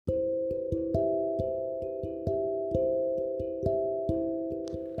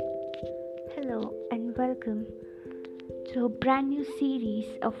welcome to a brand new series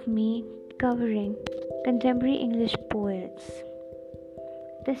of me covering contemporary English poets.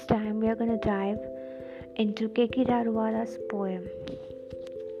 This time we are going to dive into K.K. Daruwala's poem.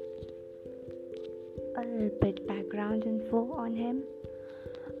 A little bit background info on him.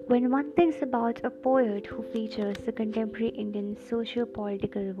 When one thinks about a poet who features the contemporary Indian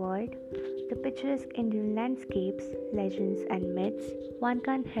socio-political world, the picturesque Indian landscapes, legends and myths, one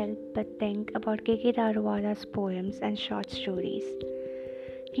can't help but think about K.K. Daruwala's poems and short stories.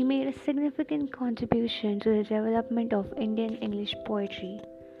 He made a significant contribution to the development of Indian English poetry.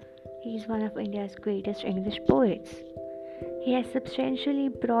 He is one of India's greatest English poets. He has substantially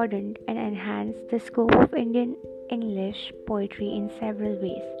broadened and enhanced the scope of Indian English poetry in several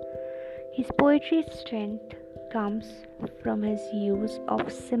ways. His poetry's strength comes from his use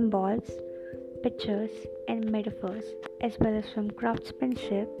of symbols, pictures, and metaphors, as well as from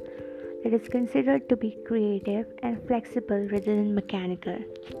craftsmanship that is considered to be creative and flexible rather than mechanical.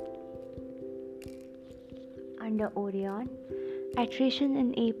 Under Orion, Attrition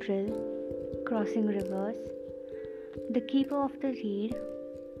in April, Crossing Rivers, The Keeper of the Reed,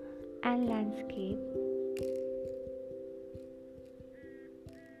 and Landscape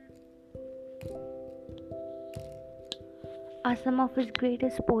are some of his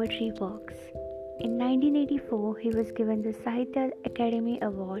greatest poetry works. In 1984, he was given the Sahitya Akademi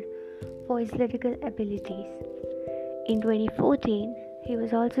Award for his lyrical abilities. In 2014, he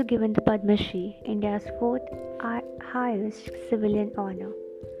was also given the Padma Shri, India's fourth highest civilian honor.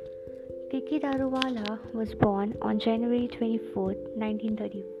 K.K. Daruwala was born on January 24,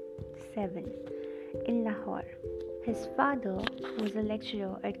 1937, in Lahore. His father was a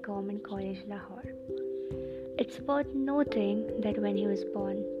lecturer at Government College, Lahore. It's worth noting that when he was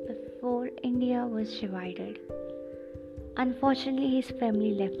born, before India was divided. Unfortunately, his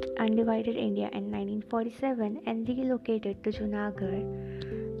family left undivided India in 1947 and relocated to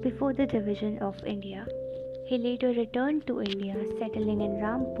Junagadh before the division of India. He later returned to India, settling in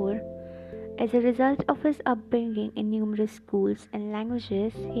Rampur. As a result of his upbringing in numerous schools and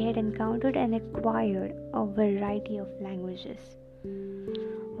languages, he had encountered and acquired a variety of languages.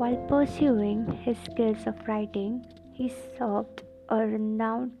 While pursuing his skills of writing, he served a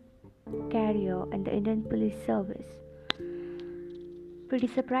renowned career in the Indian Police Service. Pretty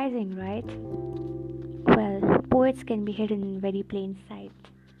surprising, right? Well, poets can be hidden in very plain sight.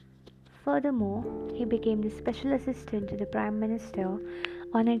 Furthermore, he became the Special Assistant to the Prime Minister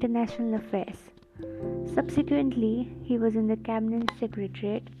on International Affairs. Subsequently, he was in the Cabinet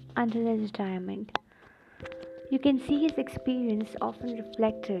Secretariat until his retirement. You can see his experience often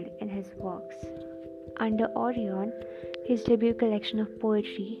reflected in his works. Under Orion, his debut collection of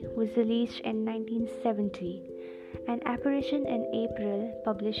poetry was released in 1970. An apparition in April,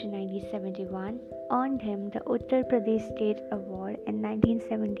 published in 1971, earned him the Uttar Pradesh State Award in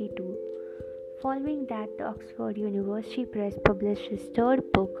 1972. Following that, the Oxford University Press published his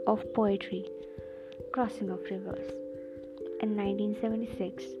third book of poetry, Crossing of Rivers, in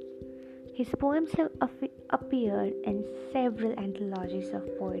 1976. His poems have appeared in several anthologies of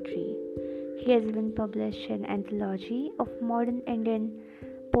poetry. He has been published an anthology of modern Indian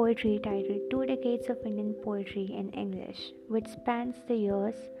poetry titled 2 Decades of Indian Poetry in English, which spans the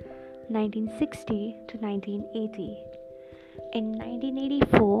years 1960 to 1980. In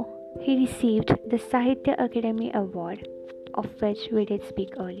 1984, he received the Sahitya Akademi Award, of which we did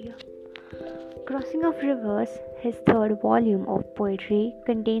speak earlier. Crossing of Rivers, his third volume of poetry,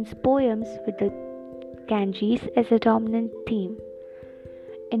 contains poems with the Ganges as a dominant theme.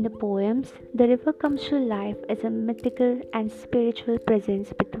 In the poems, the river comes to life as a mythical and spiritual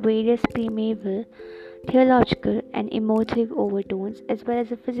presence with various primeval, theological, and emotive overtones, as well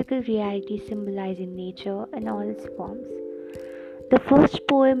as a physical reality symbolizing nature in all its forms. The first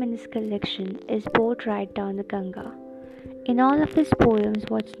poem in his collection is Boat Ride Down the Ganga. In all of his poems,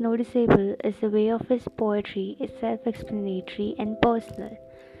 what's noticeable is the way of his poetry is self-explanatory and personal,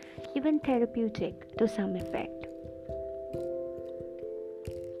 even therapeutic to some effect.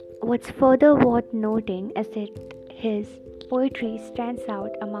 What's further worth noting is that his poetry stands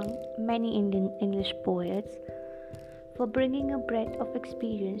out among many Indian English poets for bringing a breadth of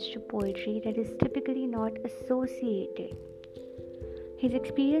experience to poetry that is typically not associated. His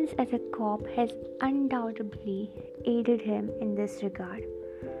experience as a cop has undoubtedly aided him in this regard.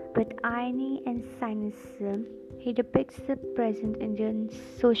 With irony and cynicism, he depicts the present Indian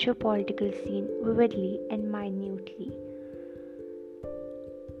socio-political scene vividly and minutely.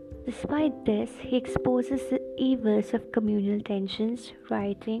 Despite this, he exposes the evils of communal tensions,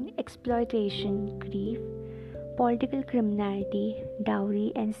 rioting, exploitation, grief, political criminality,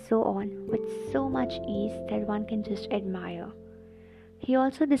 dowry, and so on with so much ease that one can just admire. He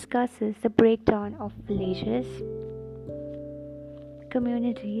also discusses the breakdown of villages,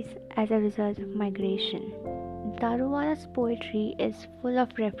 communities as a result of migration. Daruwala's poetry is full of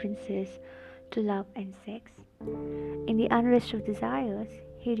references to love and sex. In The Unrest of Desires,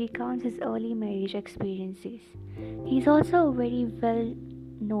 he recounts his early marriage experiences. He is also a very well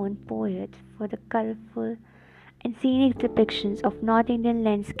known poet for the colorful and scenic depictions of North Indian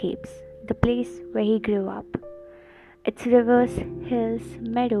landscapes, the place where he grew up. Its rivers, hills,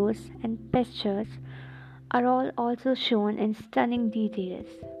 meadows, and pastures are all also shown in stunning details,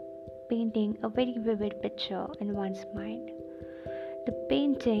 painting a very vivid picture in one's mind. The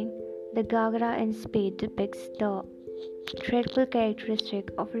painting, The Gagra in Spade, depicts the dreadful characteristic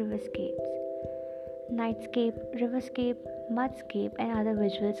of riverscapes. Nightscape, riverscape, mudscape, and other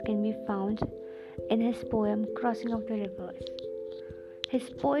visuals can be found in his poem Crossing of the Rivers. His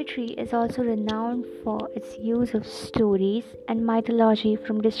poetry is also renowned for its use of stories and mythology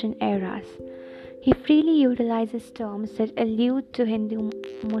from distant eras. He freely utilizes terms that allude to Hindu,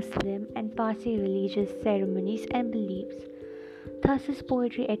 Muslim, and Parsi religious ceremonies and beliefs. Thus, his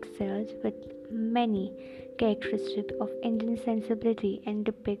poetry excels with many characteristics of Indian sensibility and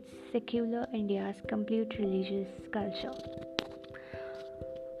depicts secular India's complete religious culture.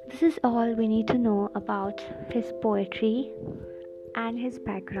 This is all we need to know about his poetry and his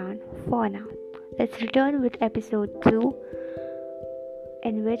background for now. Let's return with episode 2,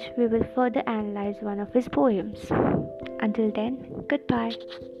 in which we will further analyze one of his poems. Until then, goodbye.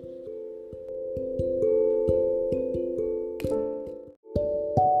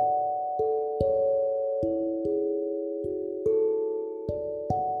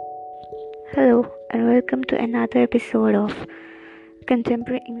 Hello, and welcome to another episode of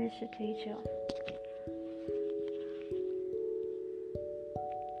Contemporary English Literature.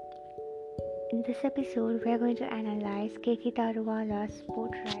 In this episode, we are going to analyze K.K. Daruwala's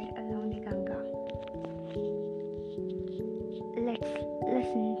Boat Ride Along the Ganga. Let's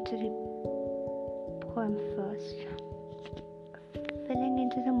listen to the poem first. Filling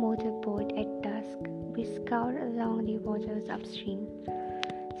into the motorboat at dusk, we scour along the waters upstream.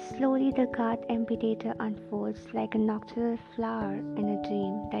 Slowly the Ghat amphitheatre unfolds like a nocturnal flower in a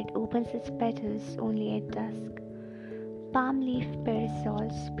dream that opens its petals only at dusk. Palm leaf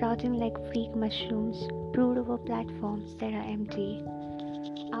parasols sprouting like freak mushrooms brood over platforms that are empty.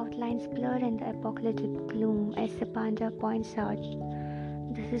 Outlines blur in the apocalyptic gloom as the panda points out,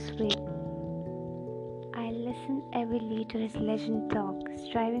 "This is way." I listen avidly to his legend talk,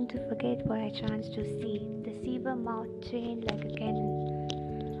 striving to forget what I chanced to see. The seaver mouth trained like a cannon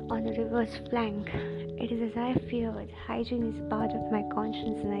on the river's flank. It is as I feared. Hygiene is part of my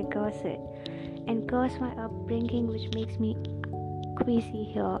conscience and I curse it. And curse my upbringing which makes me queasy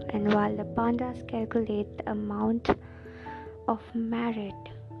here. And while the pandas calculate the amount of merit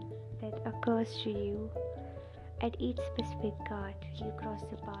that occurs to you at each specific ghat you cross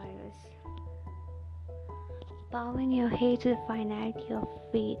the bars, bowing your head to the finality of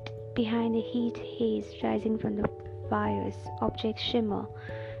fate. Behind the heat haze rising from the fires, objects shimmer,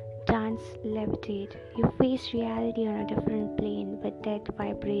 dance, levitate. You face reality on a different plane, but death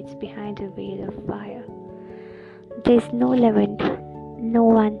vibrates behind a veil of fire. There's no Levant, no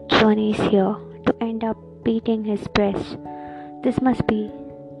one journeys here to end up beating his breast. This must be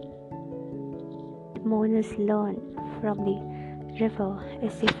mourners learn from the river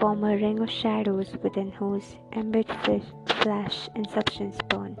as they form a ring of shadows within whose ambit fish flash and substance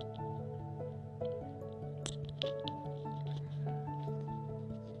burn.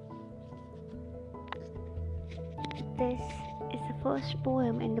 This is the first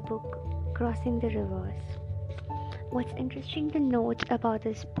poem in the book Crossing the Rivers. What's interesting to note about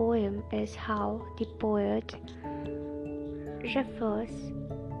this poem is how the poet refers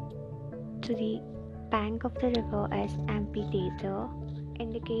to the bank of the river as amphitheater,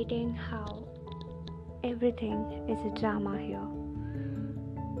 indicating how everything is a drama here.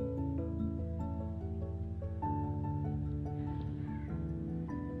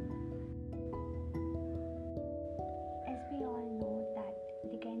 As we all know that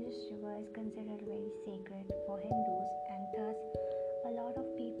the Ganges River is considered very sacred for Hindus, and thus a lot of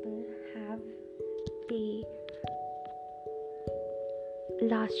people have the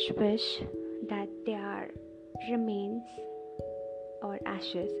last wish that their remains, or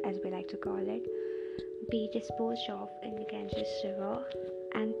ashes as we like to call it, be disposed of in the Ganges River,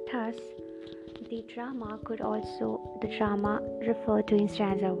 and thus the drama referred to in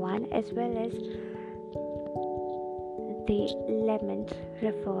stanza 1, as well as the lament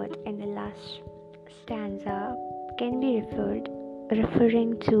referred in the last stanza can be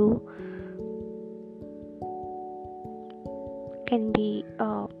referring to can be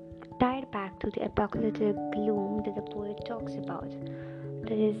tied back to the apocalyptic gloom that the poet talks about.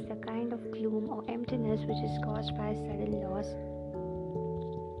 That is the kind of gloom or emptiness which is caused by a sudden loss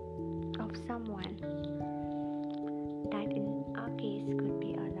of someone. That in our case could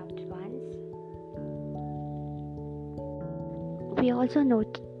be our loved ones. We also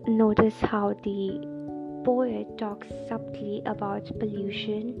notice how the poet talks subtly about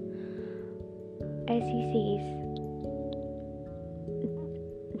pollution, as he says,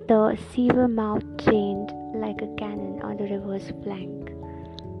 the sewer mouth trained like a cannon on the river's flank.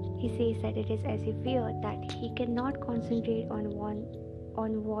 He says that it is as severe that he cannot concentrate on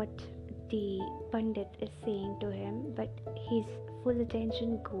what the Pandit is saying to him, but his full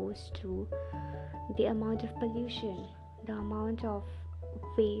attention goes to the amount of pollution, the amount of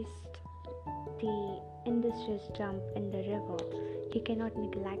waste, the industrious dump in the river. He cannot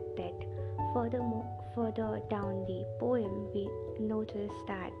neglect that. Further down the poem, we notice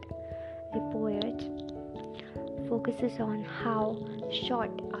that the poet focuses on how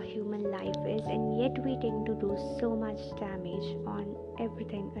short a human life is, and yet we tend to do so much damage on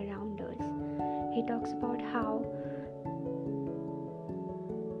everything around us. He talks about how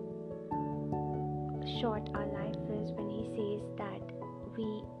short our life is when he says that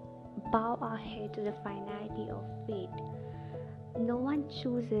we bow our head to the finality of fate. No one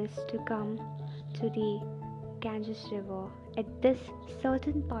chooses to come to the Ganges River at this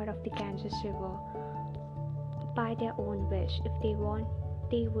certain part of the Ganges River by their own wish. If they want,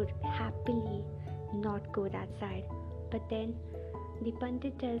 they would happily not go that side. But then the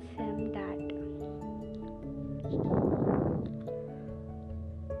Pandit tells him that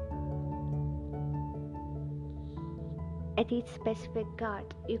at each specific ghat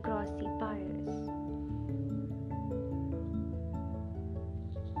you cross the pyres.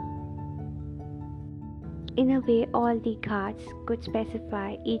 In a way, all the ghats could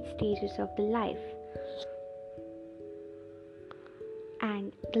specify each stages of the life.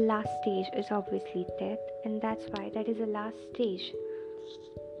 And the last stage is obviously death, and that's why that is the last stage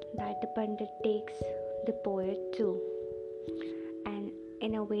that the Pandit takes the poet to. And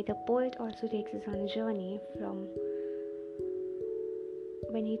in a way, the poet also takes us on a journey from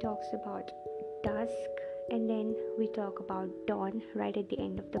when he talks about dusk, and then we talk about dawn right at the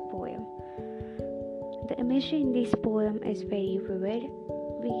end of the poem. The imagery in this poem is very vivid.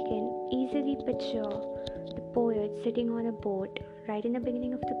 We can easily picture the poet sitting on a boat right in the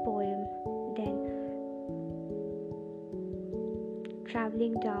beginning of the poem, then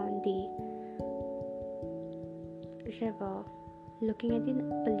traveling down the river, looking at the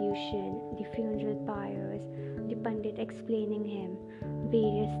pollution, the funeral pyres, the Pandit explaining him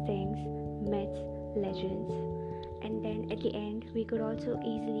various things, myths, legends. And then at the end, we could also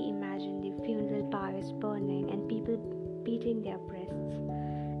easily imagine the funeral pyres burning and people beating their breasts.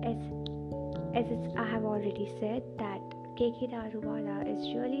 I have already said that K.K. Daruwala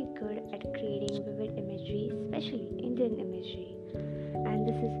is really good at creating vivid imagery, especially Indian imagery. And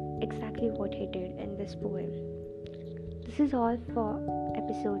this is exactly what he did in this poem. This is all for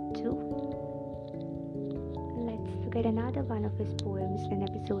episode 2. Let's look at another one of his poems in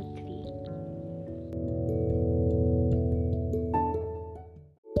episode 3.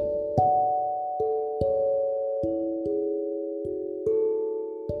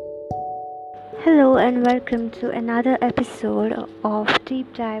 Hello and welcome to another episode of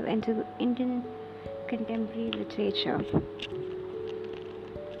Deep Dive into Indian Contemporary Literature.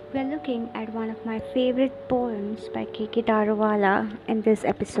 We are looking at one of my favorite poems by K.K. Daruwala in this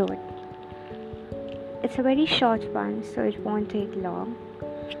episode. It's a very short one, so it won't take long.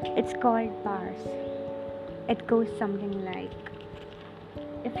 It's called Bars. It goes something like,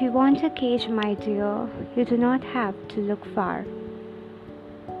 if you want a cage, my dear, you do not have to look far.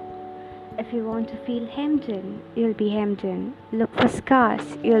 If you want to feel hemmed in, you'll be hemmed in. Look for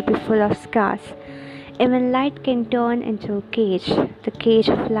scars, you'll be full of scars. Even light can turn into a cage. The cage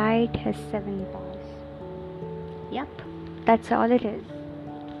of light has 7 bars. Yep, that's all it is.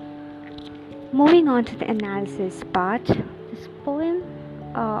 Moving on to the analysis part, this poem,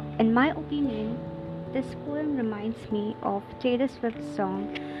 in my opinion, this poem reminds me of Taylor Swift's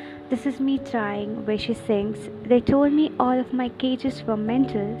song This Is Me Trying, where she sings, they told me all of my cages were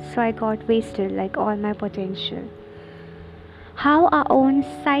mental, so I got wasted like all my potential. How our own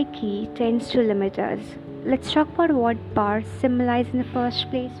psyche tends to limit us. Let's talk about what bars symbolize in the first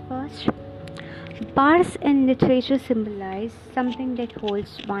place first. Bars in literature symbolize something that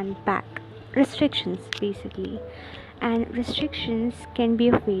holds one back. Restrictions, basically. And restrictions can be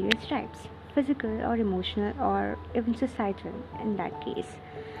of various types. physical or emotional or even societal in that case.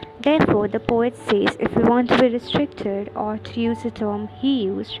 Therefore, the poet says if you want to be restricted, or to use the term he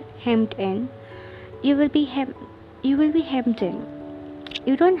used, hemmed in, you will be hemmed in.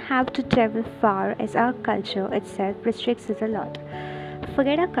 You don't have to travel far, as our culture itself restricts us a lot.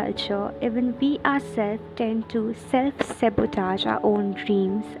 Forget our culture, even we ourselves tend to self sabotage our own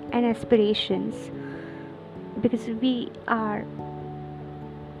dreams and aspirations because we are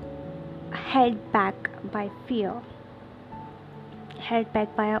held back by fear, held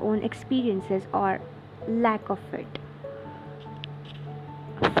back by our own experiences or lack of it.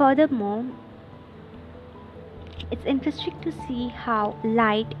 Furthermore, it's interesting to see how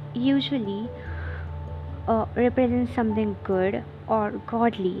light usually represents something good or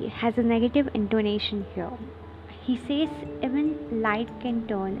godly has a negative intonation here. He says even light can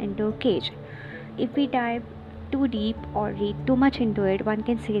turn into a cage. If we dive too deep or read too much into it, one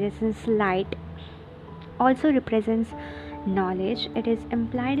can say that since light also represents knowledge, it is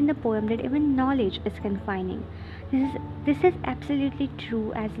implied in the poem that even knowledge is confining. This is absolutely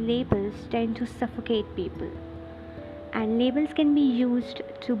true, as labels tend to suffocate people, and labels can be used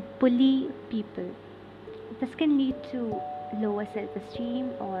to bully people. This can lead to lower self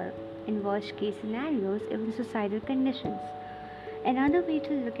esteem or, in worst case scenarios, even societal conditions. Another way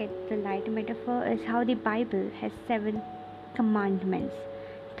to look at the light metaphor is how the Bible has 7 commandments,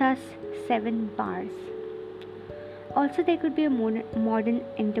 thus 7 bars. Also, there could be a modern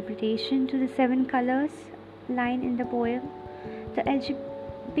interpretation to the 7 colors line in the poem. The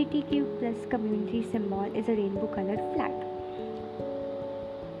LGBTQ plus community symbol is a rainbow colored flag.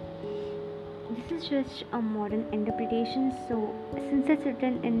 This is just a modern interpretation, so since it's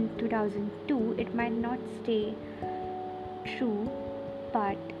written in 2002, it might not stay true,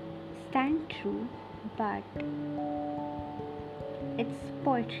 but stand true, but it's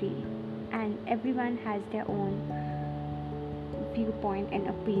poetry, and everyone has their own viewpoint and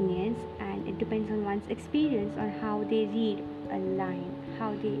opinions, and it depends on one's experience on how they read a line,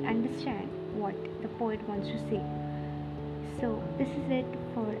 how they understand what the poet wants to say. So this is it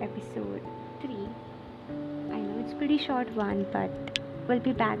for episode 3. I know it's pretty short one, but we'll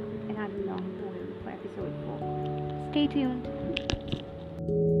be back with another long poem for episode 4. Stay tuned.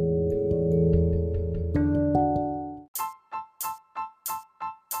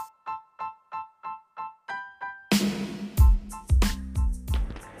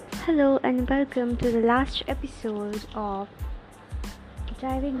 Hello and welcome to the last episode of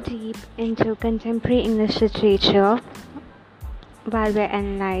diving deep into contemporary English literature while we're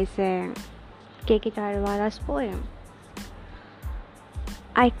analyzing K.K. Tariwala's poem.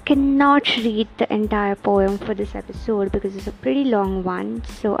 I cannot read the entire poem for this episode because it's a pretty long one,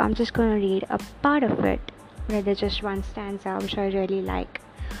 so I'm just going to read a part of it, rather just one stanza which I really like,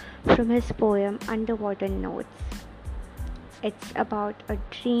 from his poem Underwater Notes. It's about a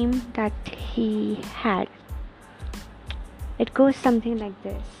dream that he had. It goes something like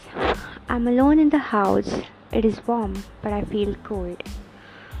this. I'm alone in the house. It is warm, but I feel cold.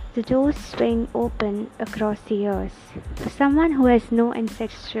 The doors swing open across the years. For someone who has no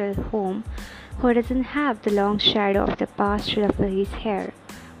ancestral home, who doesn't have the long shadow of the past to ruffle his hair,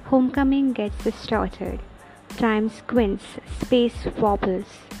 homecoming gets distorted. Time squints, space wobbles,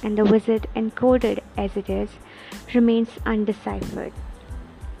 and the visit, encoded as it is, remains undeciphered.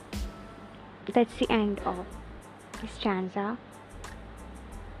 That's the end of the stanza.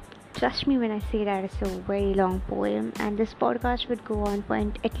 Trust me when I say that it's a very long poem, and this podcast would go on for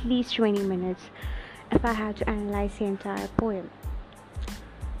at least 20 minutes if I had to analyze the entire poem.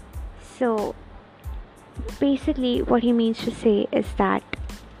 So, basically, what he means to say is that,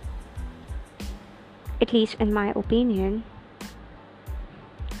 at least in my opinion,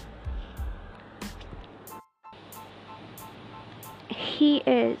 he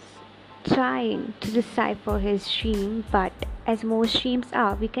is trying to decipher his dream, but as most dreams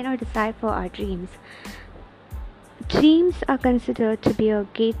are, we cannot decipher our dreams. Dreams are considered to be a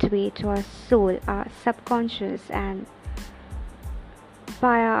gateway to our soul, our subconscious, and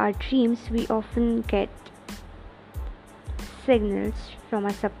via our dreams, we often get signals from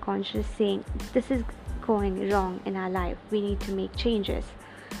our subconscious saying this is going wrong in our life, we need to make changes.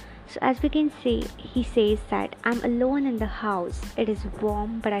 So as we can see, he says that I'm alone in the house. It is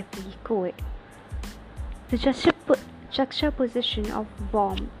warm, but I feel cold. The juxtaposition of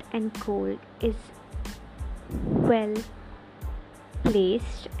warmth and cold is well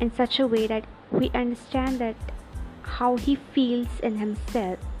placed in such a way that we understand that how he feels in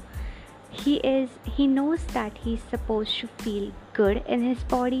himself. He knows that he's supposed to feel good in his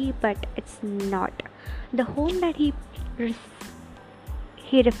body, but it's not. The home that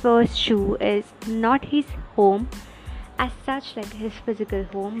he refers to is not his home as such, like his physical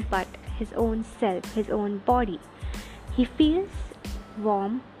home, but his own self, his own body. He feels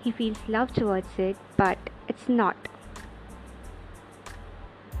warm, he feels love towards it, but it's not.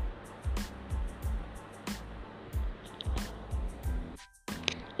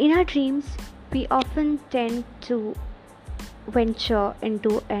 In our dreams, we often tend to venture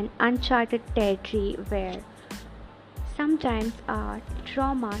into an uncharted territory where sometimes our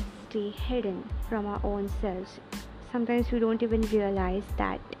traumas stay hidden from our own selves. Sometimes we don't even realize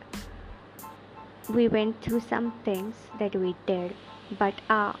that we went through some things that we did, but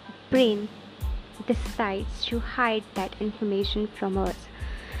our brain decides to hide that information from us.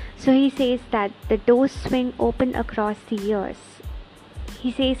 So he says that the doors swing open across the years.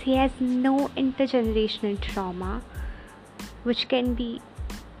 He says he has no intergenerational trauma, which can be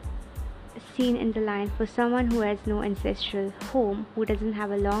seen in the line for someone who has no ancestral home, who doesn't have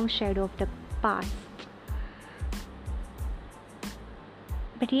a long shadow of the past.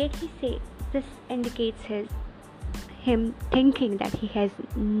 But yet he says this indicates him thinking that he has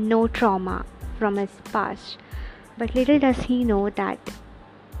no trauma from his past. But little does he know that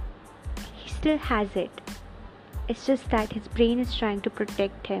he still has it. It's just that his brain is trying to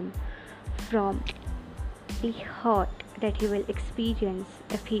protect him from the hurt that he will experience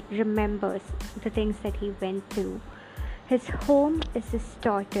if he remembers the things that he went through. His home is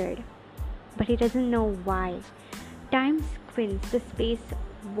distorted, but he doesn't know why. Time squints, the space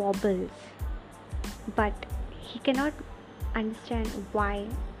wobbles, but he cannot understand why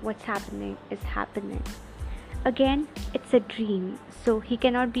what's happening is happening. Again, it's a dream, so he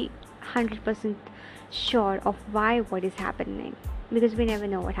cannot be 100% sure of why what is happening, because we never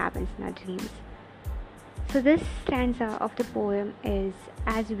know what happens in our dreams. So this stanza of the poem is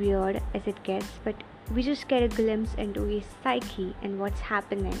as weird as it gets, but we just get a glimpse into his psyche and what's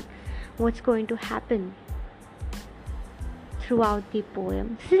happening, what's going to happen throughout the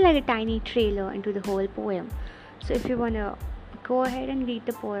poem. This is like a tiny trailer into the whole poem. So if you want to go ahead and read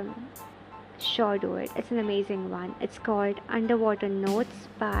the poem, sure do it. It's an amazing one. It's called Underwater Notes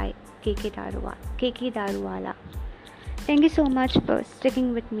by KK Daruwala. Thank you so much for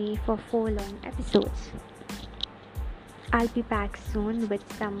sticking with me for 4 long episodes. I'll be back soon with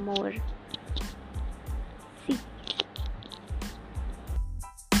some more. See.